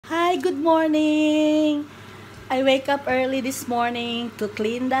Hi, good morning. I wake up early this morning to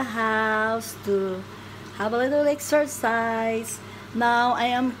clean the house, to have a little exercise. Now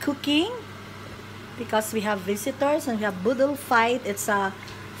I am cooking because we have visitors and we have budol fight. It's a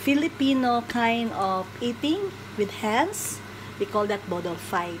Filipino kind of eating with hands. We call that budol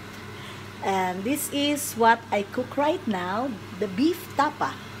fight. And this is what I cook right now, the beef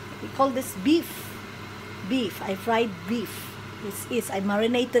tapa. We call this beef. I fried beef. I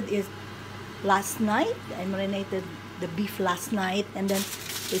marinated it last night. I marinated the beef last night, and then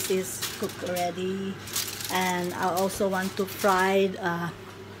this is cooked already. And I also want to fry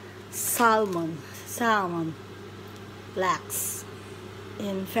salmon lax.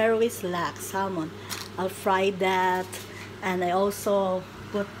 In Faroese lax salmon. I'll fry that, and I also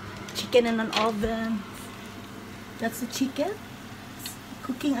put chicken in an oven. That's the chicken. It's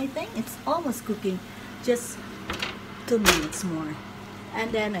cooking, I think. It's almost cooking. Just 2 minutes more.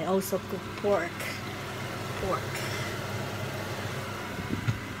 And then I also cook pork.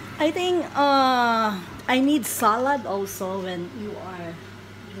 I think I need salad also when you are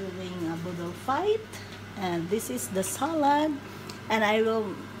doing a budol fight. And this is the salad. And I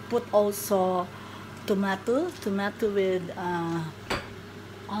will put also tomato with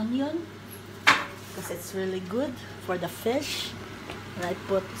onion, because it's really good for the fish. And I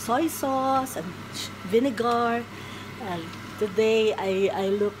put soy sauce and vinegar. And today I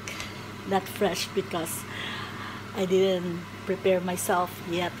look not fresh because I didn't prepare myself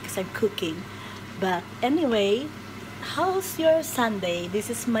yet because I'm cooking. But anyway, how's your Sunday? This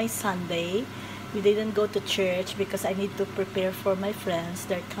is my Sunday. We didn't go to church because I need to prepare for my friends.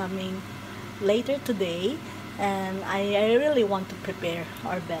 They're coming later today, and I really want to prepare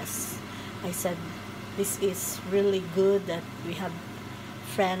our best. I said this is really good that we have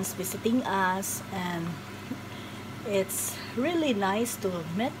friends visiting us, and it's really nice to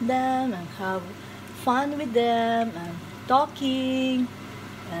meet them and have fun with them and talking.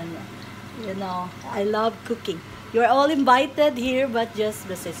 And I love cooking. You're all invited here, but just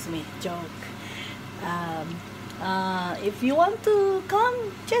message me. Joke. If you want to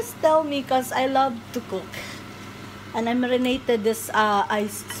come, just tell me, because I love to cook. And I marinated this. I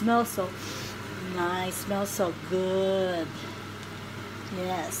smell so nice. Smells so good.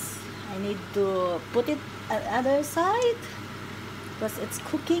 Yes, I need to put it at the other side because it's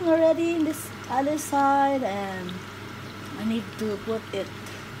cooking already in this other side, and I need to put it.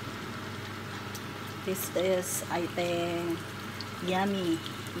 This is, I think, yummy.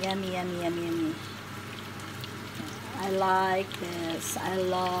 I like this. I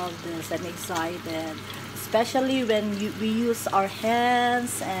love this. I'm excited, especially when we use our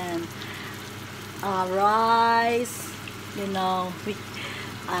hands and rice. We,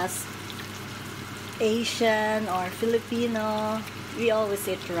 as Asian or Filipino, we always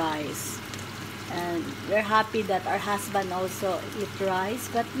eat rice, and we're happy that our husband also eat rice,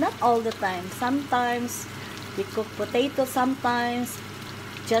 but not all the time. Sometimes we cook potato, sometimes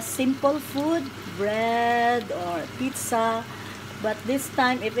just simple food, bread or pizza. But this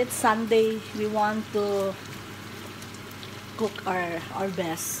time, if it's Sunday, we want to cook our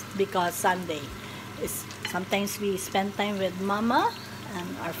best, because Sunday is, sometimes we spend time with mama and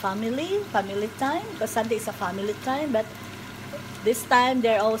our family time, because Sunday is a family time. But this time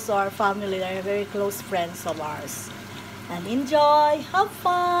they're also our family. They're very close friends of ours. And enjoy, have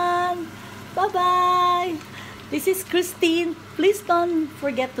fun. Bye bye. This is Christine. Please don't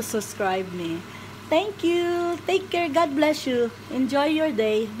forget to subscribe me. Thank you. Take care. God bless you. Enjoy your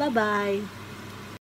day. Bye bye.